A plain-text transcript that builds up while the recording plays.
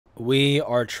We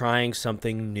are trying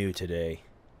something new today.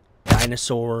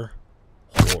 Dinosaur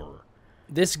horror.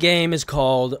 This game is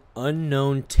called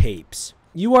Unknown Tapes.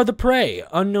 You are the prey.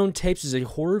 Unknown Tapes is a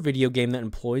horror video game that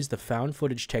employs the found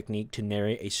footage technique to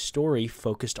narrate a story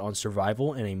focused on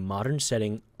survival in a modern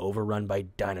setting overrun by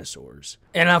dinosaurs.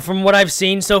 And from what I've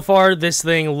seen so far, this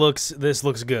looks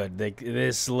good.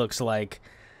 This looks like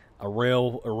a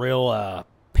real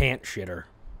pant shitter.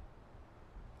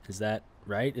 Is that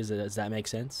right? Does that make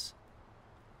sense?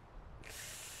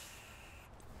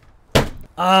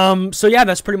 So yeah,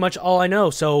 that's pretty much all I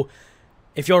know. So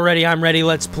if you're ready, I'm ready.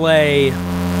 Let's play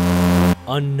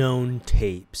Unknown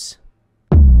Tapes.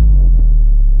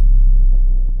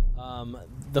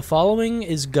 The following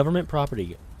is government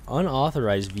property.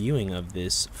 Unauthorized viewing of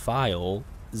this file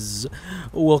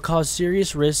will cause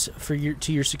serious risks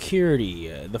to your security.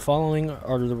 The following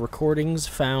are the recordings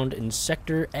found in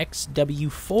Sector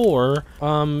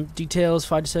XW4. Details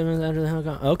 5 to 7 minutes after the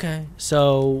helicopter. Okay,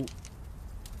 so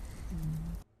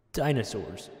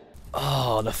dinosaurs.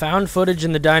 Oh, the found footage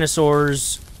in the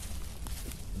dinosaurs.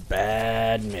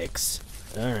 Bad mix.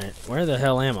 Alright, where the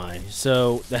hell am I?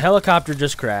 So, the helicopter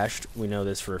just crashed. We know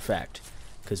this for a fact,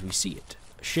 because we see it.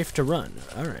 Shift to run.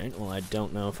 Alright, well, I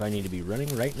don't know if I need to be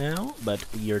running right now, but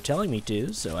you're telling me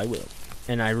to, so I will.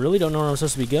 And I really don't know where I'm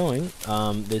supposed to be going.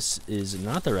 This is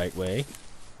not the right way.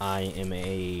 I am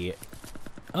a...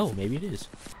 Oh, maybe it is.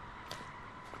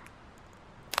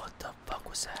 What the fuck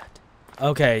was that?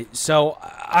 Okay, so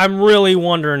I'm really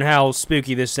wondering how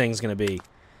spooky this thing's gonna be.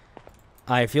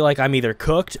 I feel like I'm either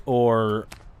cooked or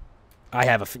I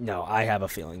have a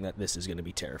feeling that this is gonna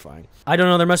be terrifying. I don't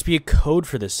know, there must be a code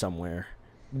for this somewhere.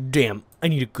 Damn, I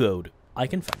need a code. I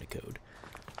can find a code.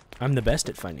 I'm the best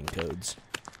at finding codes.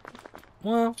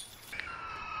 Well,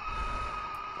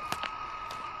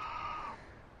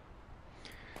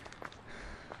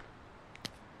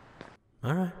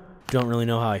 alright. Don't really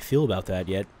know how I feel about that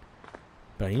yet.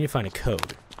 But I need to find a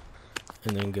code.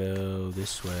 And then go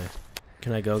this way.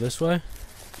 Can I go this way?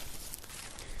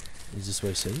 Is this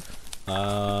way safe?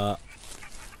 Oh,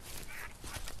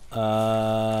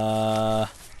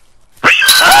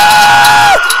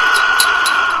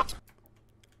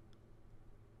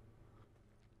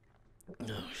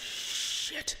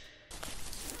 shit.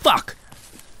 Fuck!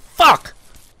 Fuck!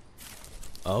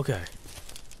 Okay.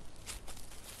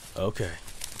 Okay.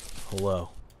 Hello.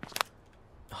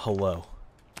 Hello.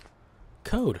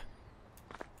 Code.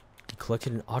 I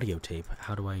collected an audio tape.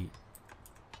 How do I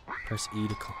press E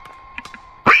to call?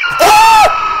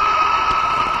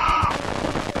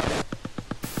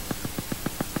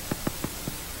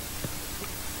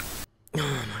 Oh my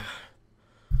god.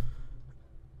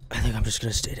 I think I'm just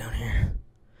gonna stay down here.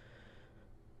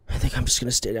 I think I'm just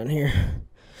gonna stay down here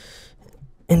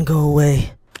and go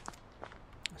away.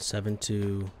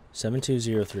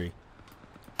 7203.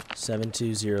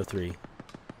 7203.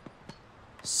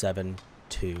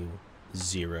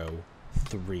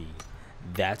 7203.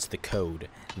 That's the code.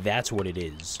 That's what it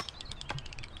is.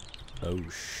 Oh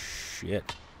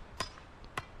shit.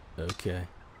 Okay.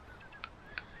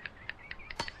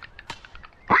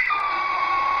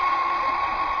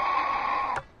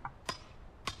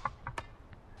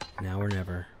 Now or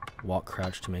never. Walk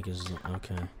crouch to make his...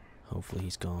 Okay. Hopefully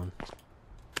he's gone.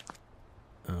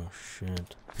 Oh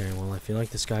shit. Okay, well I feel like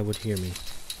this guy would hear me.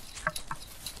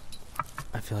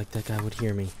 I feel like that guy would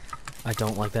hear me. I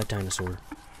don't like that dinosaur.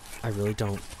 I really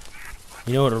don't.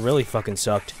 You know what would really fucking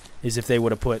sucked? Is if they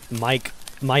would have put mic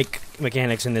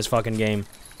mechanics in this fucking game.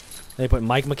 They put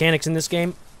mic mechanics in this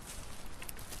game.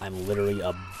 I'm literally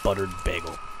a buttered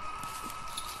bagel.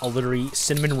 A literally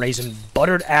cinnamon raisin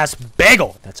buttered ass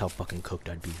bagel! That's how fucking cooked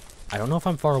I'd be. I don't know if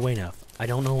I'm far away enough. I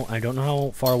don't know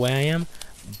how far away I am,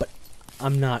 but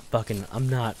I'm not playing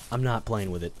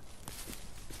with it.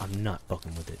 I'm not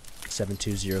fucking with it.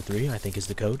 7203, I think, is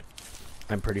the code.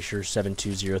 I'm pretty sure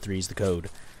 7203 is the code.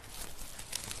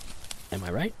 Am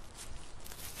I right?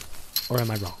 Or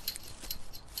am I wrong?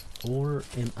 Or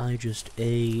am I just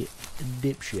a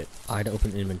dipshit? I had to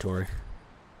open inventory.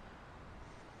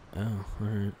 Oh,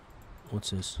 alright.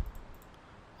 What's this?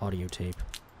 Audio tape.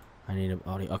 I need an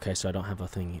audio. Okay, so I don't have a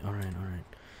thingy. Alright, alright.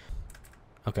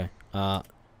 Okay.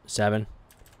 7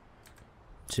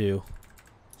 2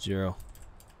 0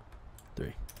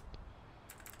 3.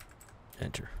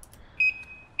 Enter.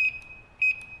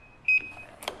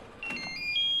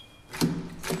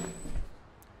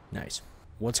 Nice.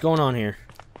 What's going on here?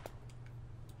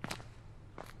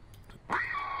 I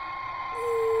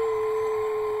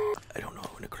don't know if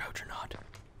I'm gonna crouch or not.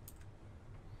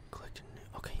 Collect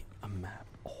okay, a map.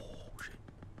 Oh shit.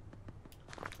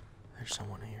 There's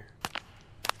someone here.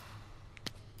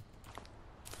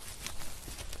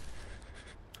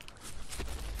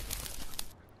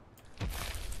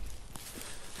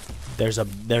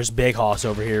 There's Big Hoss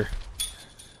over here.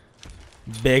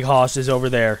 Big Hoss is over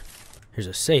there. Here's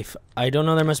a safe. I don't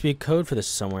know, there must be a code for this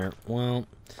somewhere. Well,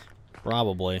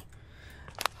 probably.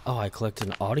 Oh, I collected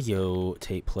an audio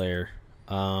tape player.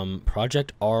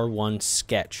 Project R1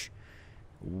 sketch.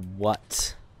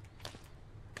 What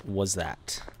was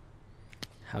that?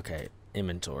 Okay,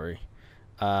 inventory.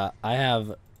 I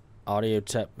have audio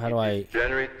tape. How do I...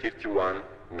 January 51,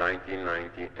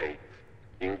 1998.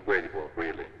 Incredible,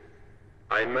 really.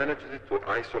 I managed to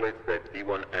isolate that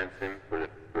D1 enzyme for the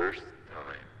first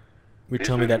time. You're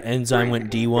telling me that enzyme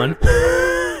went D1?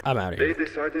 I'm out of here.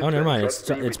 Oh, never mind.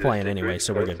 It's playing anyway,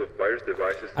 so we're good.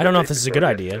 I don't know if this is a good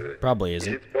idea. Probably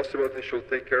isn't.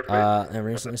 I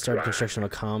recently started construction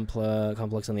of a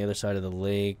complex on the other side of the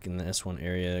lake in the S1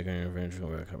 area.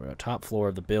 Top floor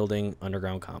of the building,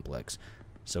 underground complex.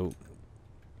 So,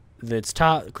 its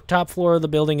top floor of the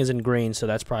building is in green, so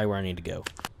that's probably where I need to go.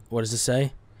 What does it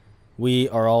say? We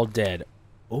are all dead.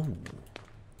 Oh.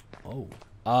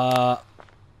 Oh.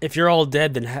 If you're all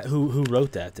dead, then who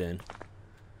wrote that then?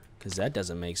 Because that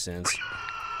doesn't make sense.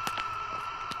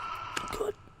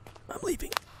 Good. I'm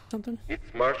leaving. Something?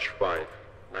 It's March 5,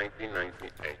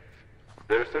 1998.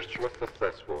 The research was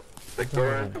successful. The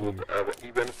government would have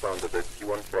even founded the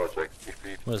T1 project if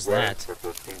it weren't for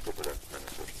those incompetent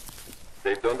managers.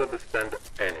 They don't understand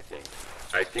anything.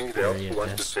 I think they also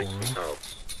want to take me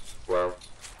out. Well,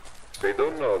 they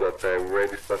don't know that I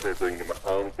already started doing my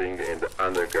own thing in the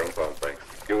underground complex.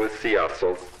 You will see,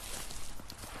 assholes.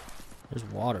 There's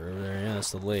water over there. Yeah,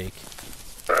 that's the lake.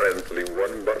 Apparently,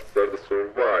 one bastard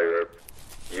survived.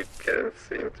 You can't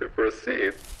seem to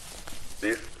proceed.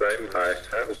 This time I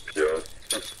help you.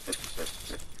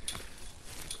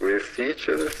 We'll see each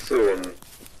other soon.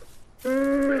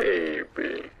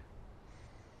 Maybe.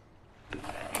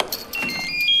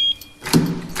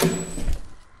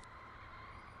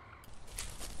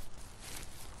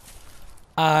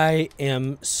 I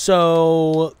am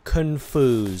so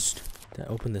confused. Did I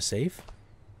open the safe?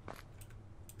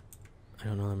 I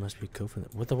don't know. There must be a code for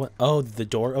that. What? Oh, the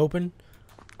door open?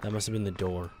 That must have been the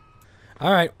door.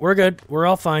 Alright, we're good. We're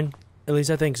all fine. At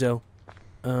least I think so.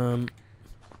 Door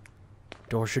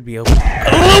should be open.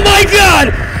 Oh my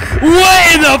god!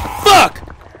 What in the fuck?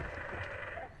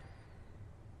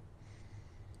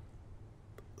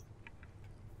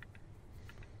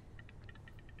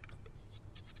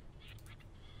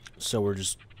 So we're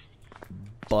just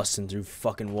busting through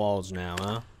fucking walls now,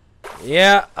 huh?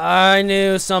 Yeah, I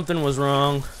knew something was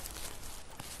wrong.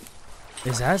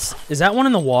 Is that one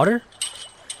in the water?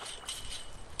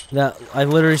 That I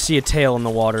literally see a tail in the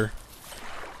water.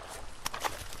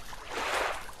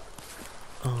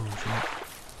 Oh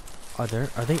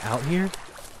shit. Are they out here?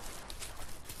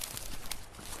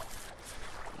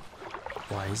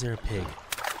 Why is there a pig?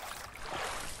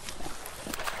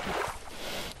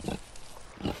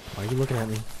 Why are you looking at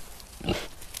me?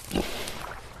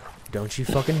 Don't you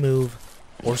fucking move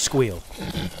or squeal.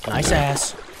 Nice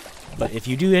ass. But if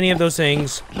you do any of those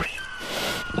things,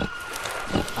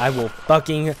 I will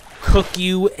fucking cook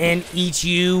you and eat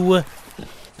you.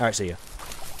 Alright, see ya.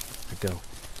 Go.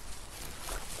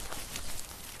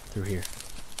 Through here.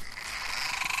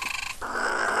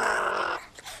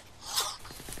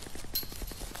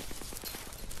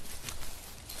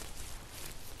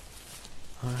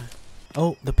 Alright.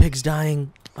 Oh, the pig's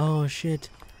dying. Oh, shit.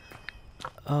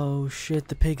 Oh, shit,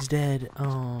 the pig's dead.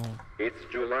 Oh. It's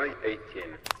July 18,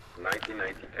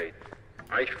 1998.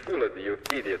 I fooled you,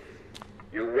 idiots.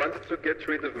 You wanted to get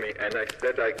rid of me, and I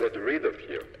said I got rid of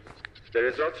you. The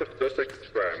results of those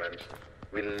experiments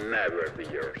will never be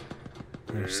yours.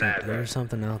 There's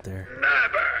something out there.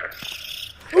 Never!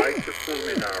 Try to fool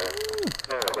me now.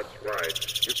 Oh, that's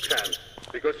right. You can't.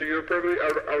 Because you probably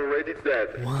are already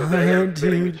dead. What, so they are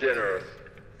being dude? generous.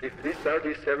 If this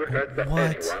artist ever hurt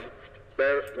anyone,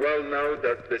 well know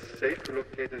that the safe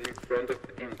located in front of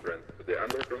the entrance to the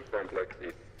underground complex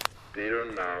is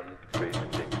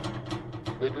 0936.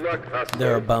 Good luck, asshole.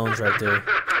 There are bones right there.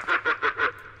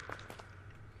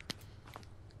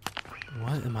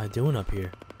 What am I doing up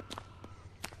here?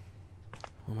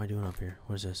 What am I doing up here?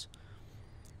 What is this?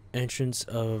 Entrance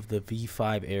of the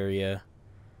V5 area.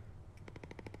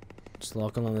 Just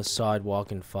walk along the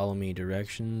sidewalk and follow me.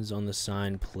 Directions on the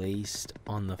sign placed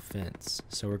on the fence.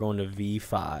 So we're going to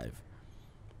V5.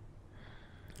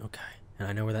 Okay. And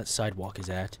I know where that sidewalk is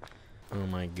at. Oh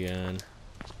my god.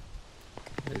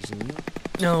 There's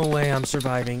no way I'm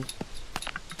surviving.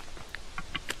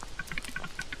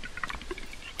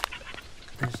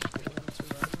 There's no way I'm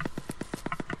surviving.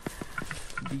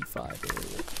 V5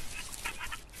 area.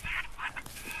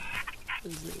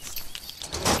 What is this?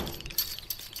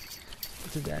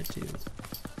 did that do?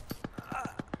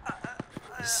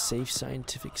 A safe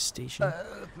scientific station.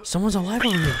 Someone's alive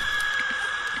over here.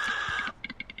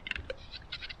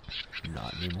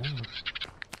 Not anymore.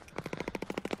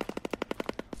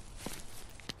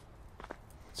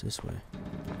 What's this way?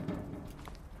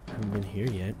 I haven't been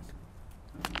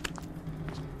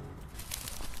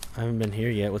here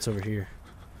yet. What's over here?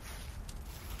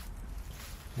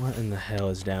 What in the hell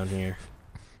is down here?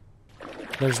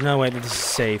 There's no way that this is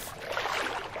safe.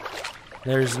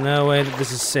 There's no way that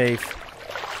this is safe.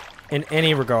 In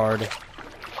any regard.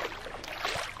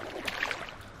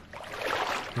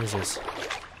 What is this?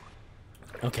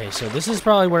 Okay, so this is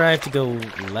probably where I have to go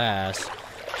last.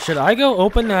 Should I go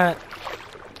open that?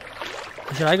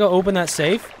 Should I go open that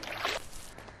safe?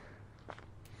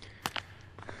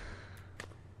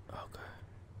 Okay.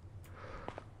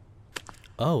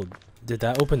 Oh, did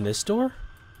that open this door?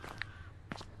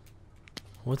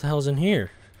 What the hell's in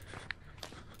here?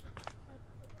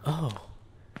 Oh.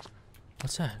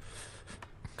 What's that?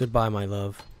 Goodbye, my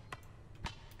love.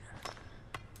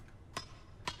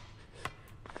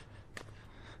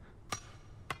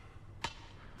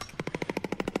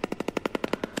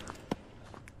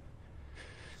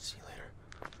 See you later.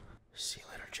 See you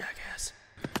later, jackass.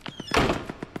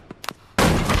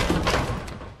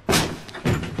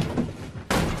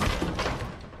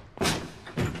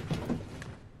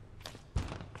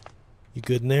 You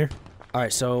good in there?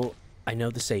 Alright, so I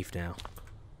know the safe now.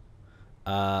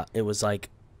 It was like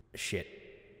shit.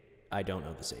 I don't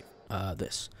know the safe.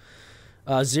 This.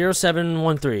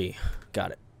 0713.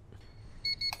 Got it.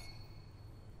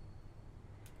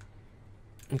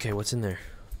 Okay, what's in there?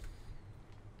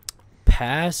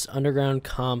 Pass Underground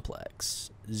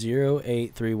Complex.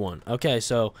 0831. Okay,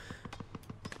 so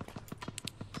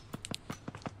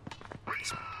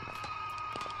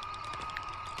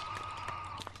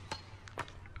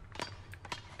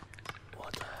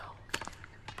what the hell?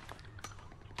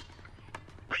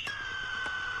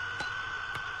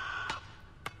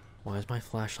 Why is my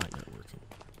flashlight not working?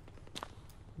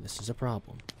 This is a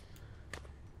problem.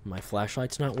 My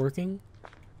flashlight's not working.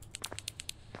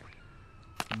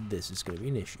 This is gonna be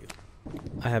an issue.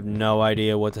 I have no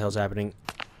idea what the hell's happening.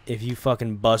 If you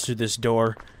fucking bust through this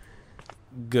door,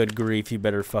 good grief, you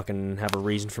better fucking have a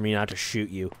reason for me not to shoot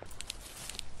you.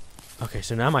 Okay,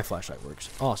 so now my flashlight works.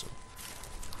 Awesome.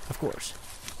 Of course.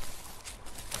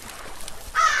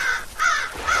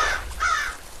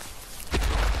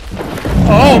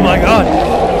 Oh my god!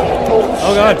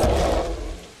 Oh god!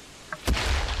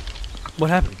 What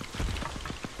happened?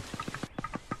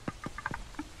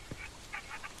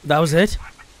 That was it?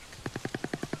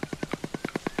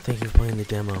 Thank you for playing the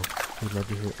demo. We'd love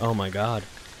to hear. Oh my god!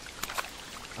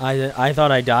 I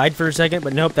thought I died for a second,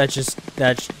 but nope. That's just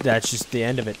the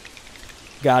end of it.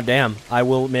 God damn! I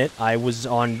will admit I was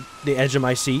on the edge of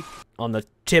my seat, on the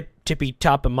tippy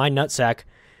top of my nutsack.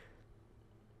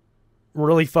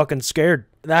 Really fucking scared.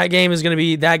 That game is gonna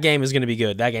be good. That game's gonna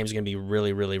be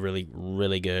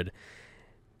really good.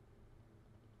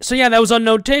 So yeah, that was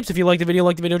Unknown Tapes. If you liked the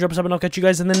video, drop a sub, and I'll catch you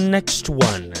guys in the next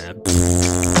one.